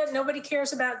and feel that nobody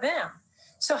cares about them.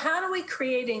 So how do we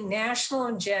create a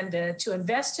national agenda to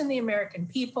invest in the American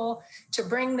people, to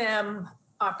bring them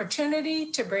opportunity,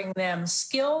 to bring them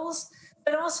skills,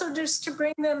 but also just to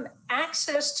bring them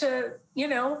access to,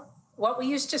 what we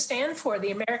used to stand for,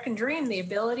 the American dream, the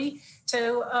ability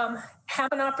to have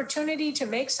an opportunity to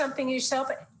make something yourself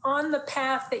on the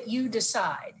path that you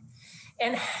decide.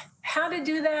 And how to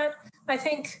do that, I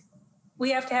think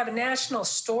we have to have a national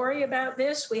story about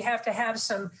this. We have to have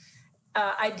some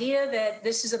idea that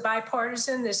this is a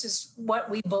bipartisan, this is what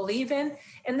we believe in.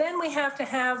 And then we have to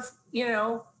have,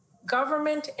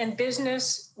 government and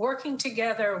business working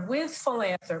together with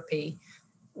philanthropy,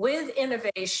 with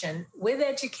innovation, with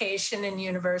education and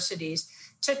universities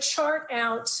to chart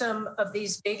out some of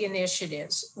these big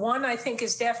initiatives. One, I think,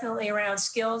 is definitely around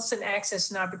skills and access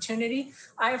and opportunity.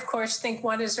 I, of course, think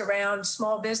one is around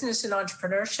small business and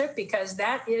entrepreneurship, because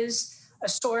that is a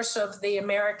source of the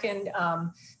American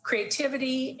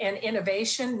creativity and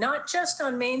innovation, not just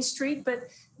on Main Street, but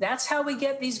that's how we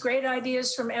get these great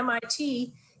ideas from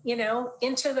MIT,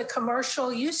 into the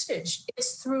commercial usage.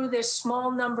 It's through this small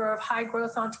number of high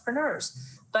growth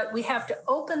entrepreneurs. But we have to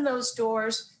open those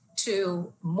doors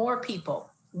to more people,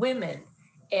 women,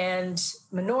 and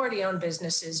minority-owned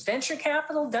businesses. Venture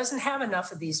capital doesn't have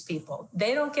enough of these people.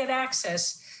 They don't get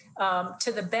access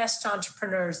to the best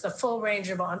entrepreneurs, the full range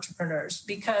of entrepreneurs,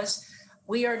 because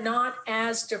we are not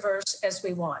as diverse as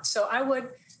we want. So I would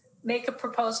make a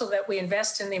proposal that we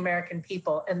invest in the American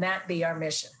people, and that be our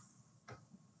mission.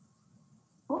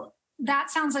 Well,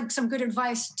 that sounds like some good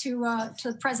advice to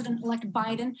President-elect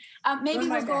Biden. Maybe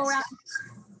we'll go around.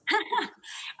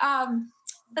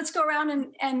 Let's go around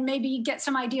and maybe get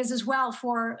some ideas as well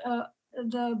for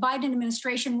the Biden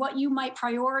administration, what you might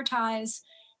prioritize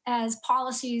as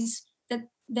policies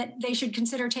that they should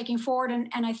consider taking forward.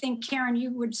 And I think, Karen,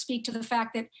 you would speak to the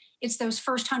fact that it's those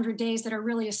first 100 days that are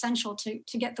really essential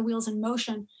to get the wheels in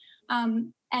motion.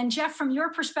 And Jeff, from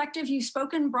your perspective, you've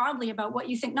spoken broadly about what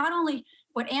you think, not only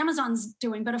what Amazon's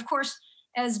doing, but of course,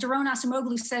 as Daron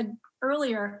Acemoglu said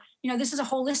earlier, this is a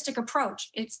holistic approach.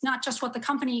 It's not just what the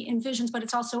company envisions, but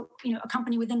it's also, a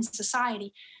company within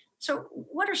society. So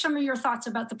what are some of your thoughts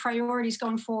about the priorities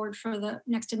going forward for the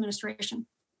next administration?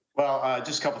 Well,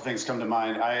 just a couple of things come to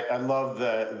mind. I love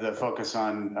the focus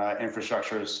on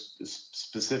infrastructure,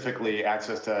 specifically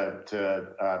access to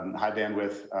high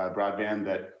bandwidth broadband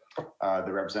that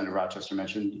the Representative Rochester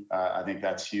mentioned. I think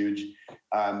that's huge.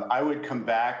 I would come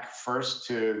back first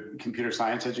to computer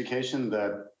science education.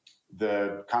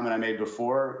 The comment I made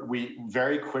before, we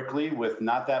very quickly, with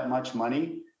not that much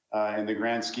money in the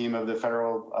grand scheme of the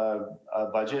federal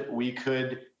budget, we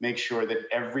could make sure that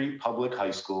every public high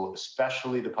school,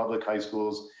 especially the public high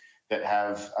schools that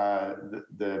have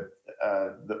the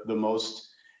most,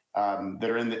 that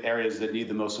are in the areas that need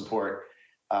the most support,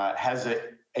 has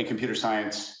a computer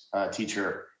science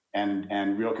teacher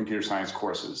and real computer science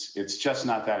courses. It's just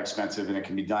not that expensive, and it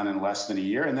can be done in less than a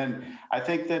year. And then I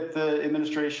think that the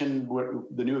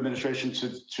new administration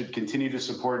should continue to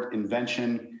support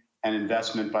invention and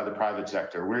investment by the private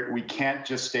sector. We can't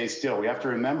just stay still. We have to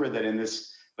remember that in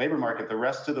this labor market, the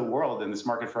rest of the world, in this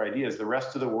market for ideas, the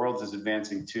rest of the world is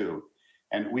advancing too.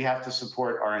 And we have to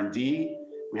support R&D.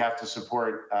 We have to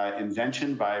support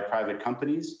invention by private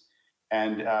companies,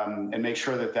 and make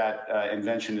sure that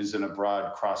invention is in a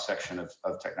broad cross-section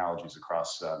of technologies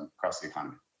across the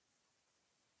economy.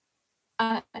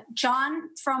 John,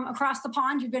 from across the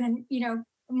pond, you've been in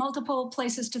multiple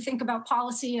places to think about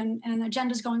policy and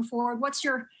agendas going forward. What's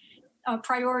your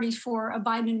priorities for a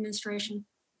Biden administration?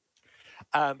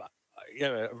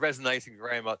 Resonating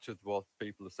very much with what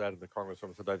people have said in the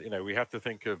Congresswoman said, we have to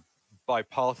think of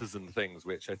bipartisan things,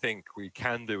 which I think we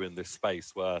can do in this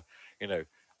space where,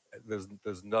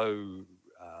 there's no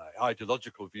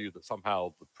ideological view that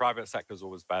somehow the private sector is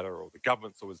always better or the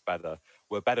government's always better.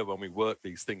 We're better when we work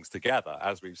these things together,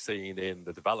 as we've seen in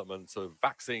the development of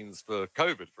vaccines for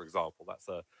COVID, for example. That's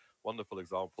a wonderful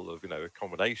example of, a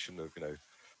combination of,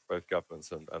 both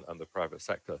governments and the private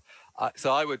sector.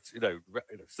 So I would,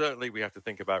 certainly we have to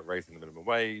think about raising the minimum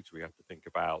wage. We have to think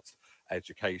about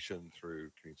education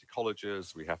through community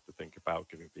colleges. We have to think about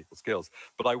giving people skills.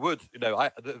 But I would,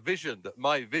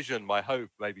 my vision, my hope,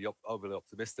 maybe overly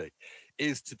optimistic,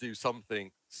 is to do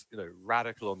something,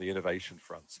 radical on the innovation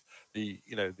front. The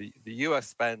US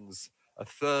spends a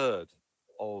third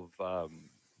of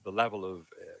the level of,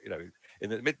 in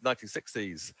the mid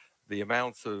 1960s, the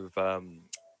amount of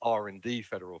R&D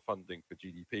federal funding for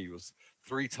GDP was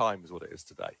 3 times what it is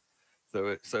today.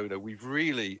 So that we've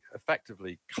really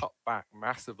effectively cut back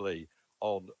massively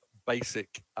on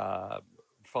basic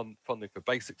funding for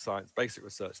basic science, basic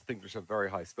research, things which have very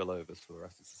high spillovers for the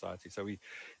rest of society. So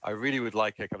I really would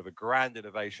like a kind of a grand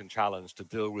innovation challenge to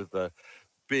deal with the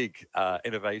big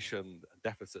innovation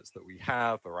deficits that we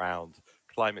have around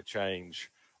climate change,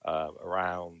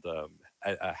 around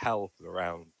health,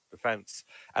 around defense.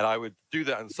 And I would do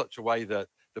that in such a way that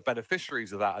the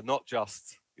beneficiaries of that are not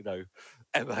just,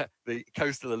 the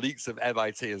coastal elites of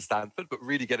MIT and Stanford, but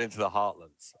really get into the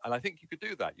heartlands. And I think you could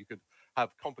do that. You could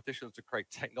have competitions to create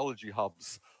technology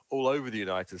hubs all over the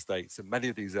United States in many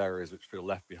of these areas which feel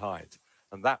left behind.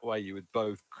 And that way you would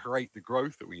both create the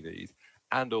growth that we need,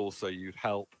 and also you'd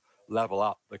help level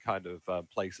up the kind of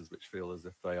places which feel as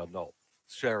if they are not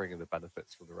sharing in the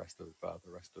benefits from the rest of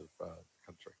the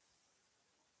country.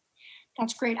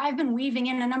 That's great. I've been weaving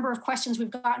in a number of questions we've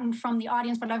gotten from the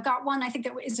audience, but I've got one I think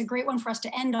that is a great one for us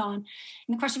to end on. And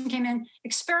the question came in: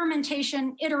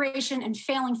 experimentation, iteration, and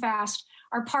failing fast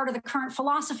are part of the current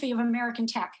philosophy of American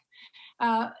tech.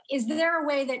 Is there a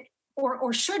way that,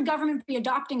 or should government be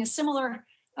adopting a similar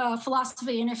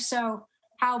philosophy? And if so,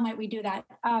 how might we do that?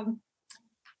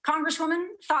 Congresswoman,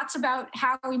 thoughts about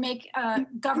how we make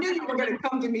government... I knew you were going to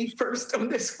come to me first on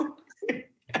this one.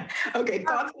 Okay,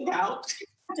 thoughts about...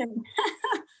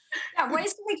 Yeah,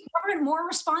 ways to make government more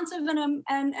responsive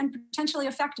and potentially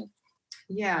effective.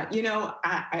 Yeah,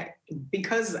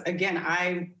 because again,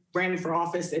 I ran for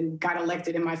office and got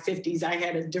elected in my 50s. I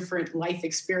had a different life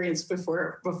experience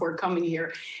before coming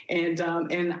here, and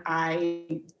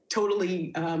I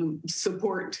totally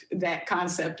support that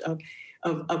concept of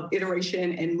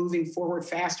iteration and moving forward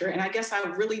faster. And I guess I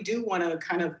really do want to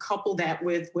kind of couple that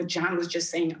with what John was just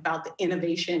saying about the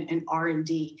innovation and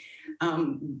R&D.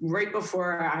 Right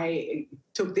before I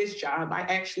took this job, I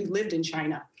actually lived in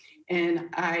China, and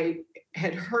I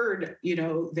had heard,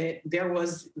 that there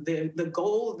was the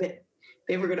goal that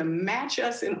they were going to match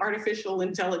us in artificial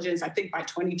intelligence, I think by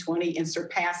 2020, and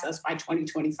surpass us by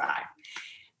 2025.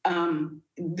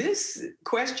 This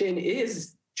question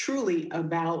is truly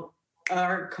about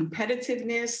our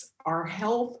competitiveness, our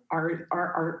health,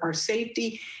 our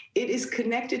safety. It is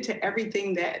connected to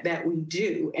everything that we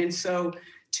do. And so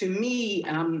to me,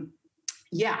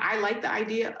 I like the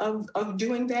idea of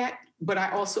doing that, but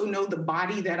I also know the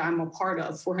body that I'm a part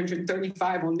of,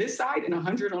 435 on this side and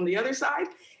 100 on the other side,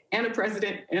 and a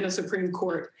president and a Supreme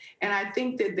Court. And I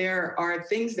think that there are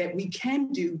things that we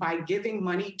can do by giving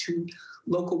money to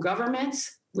local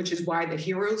governments, which is why the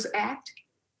HEROES Act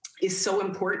is so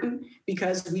important,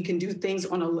 because we can do things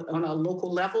on a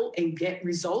local level and get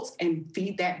results and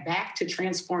feed that back to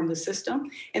transform the system.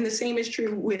 And the same is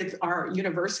true with our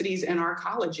universities and our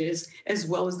colleges, as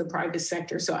well as the private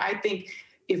sector. So I think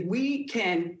if we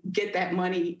can get that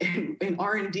money in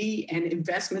R&D and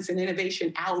investments and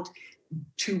innovation out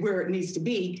to where it needs to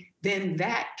be, then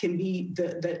that can be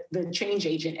the change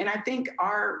agent. And I think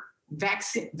our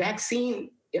vaccine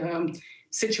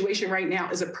situation right now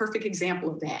is a perfect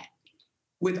example of that.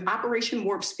 With Operation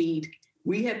Warp Speed,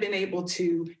 we have been able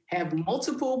to have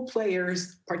multiple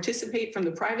players participate from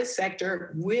the private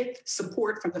sector with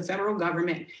support from the federal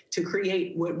government to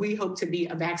create what we hope to be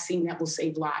a vaccine that will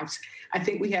save lives. I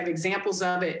think we have examples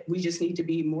of it. We just need to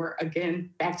be more,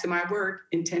 again, back to my word,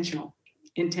 intentional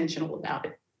about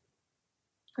it.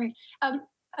 Great.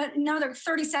 Another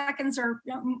 30 seconds or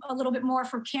a little bit more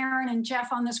for Karen and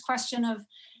Jeff on this question of,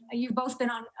 you've both been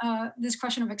on this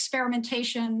question of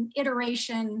experimentation,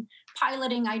 iteration,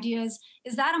 piloting ideas.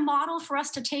 Is that a model for us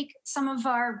to take some of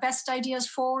our best ideas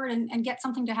forward and get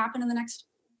something to happen in the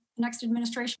next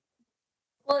administration?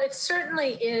 Well, it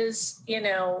certainly is,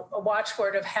 a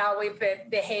watchword of how we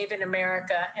behave in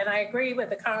America. And I agree with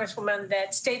the Congresswoman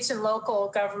that states and local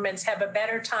governments have a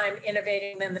better time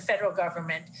innovating than the federal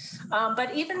government.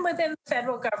 But even within the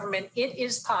federal government, it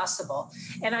is possible.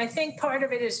 And I think part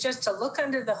of it is just to look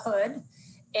under the hood.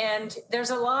 And there's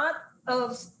a lot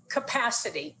of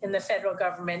capacity in the federal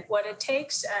government. What it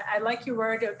takes, I like your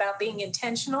word about being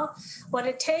intentional. What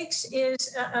it takes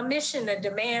is a mission, a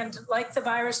demand like the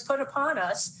virus put upon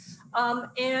us,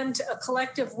 and a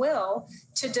collective will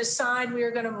to decide we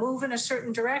are going to move in a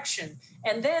certain direction.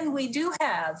 And then we do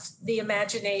have the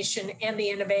imagination and the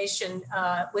innovation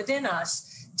within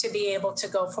us to be able to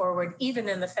go forward, even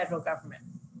in the federal government.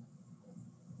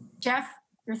 Jeff,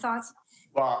 your thoughts?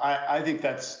 Well, I think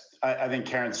I think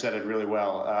Karen said it really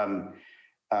well.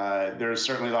 There's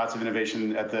certainly lots of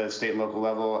innovation at the state and local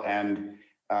level, and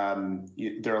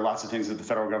there are lots of things that the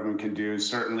federal government can do.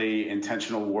 Certainly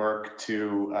intentional work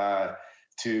to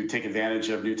to take advantage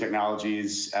of new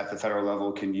technologies at the federal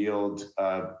level can yield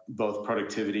both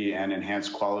productivity and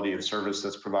enhanced quality of service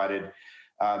that's provided.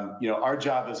 Our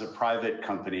job as a private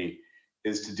company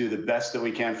is to do the best that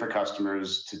we can for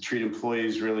customers, to treat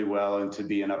employees really well, and to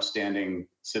be an upstanding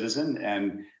citizen.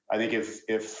 And I think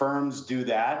if firms do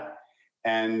that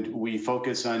and we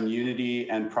focus on unity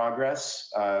and progress,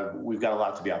 we've got a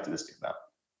lot to be optimistic about.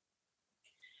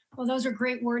 Well, those are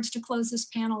great words to close this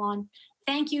panel on.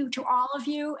 Thank you to all of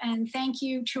you, and thank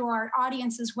you to our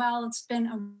audience as well. It's been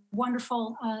a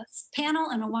wonderful panel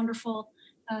and a wonderful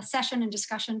session and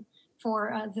discussion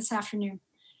for this afternoon.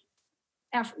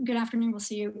 Good afternoon. We'll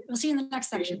see you in the next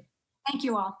section. Thank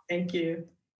you all. Thank you.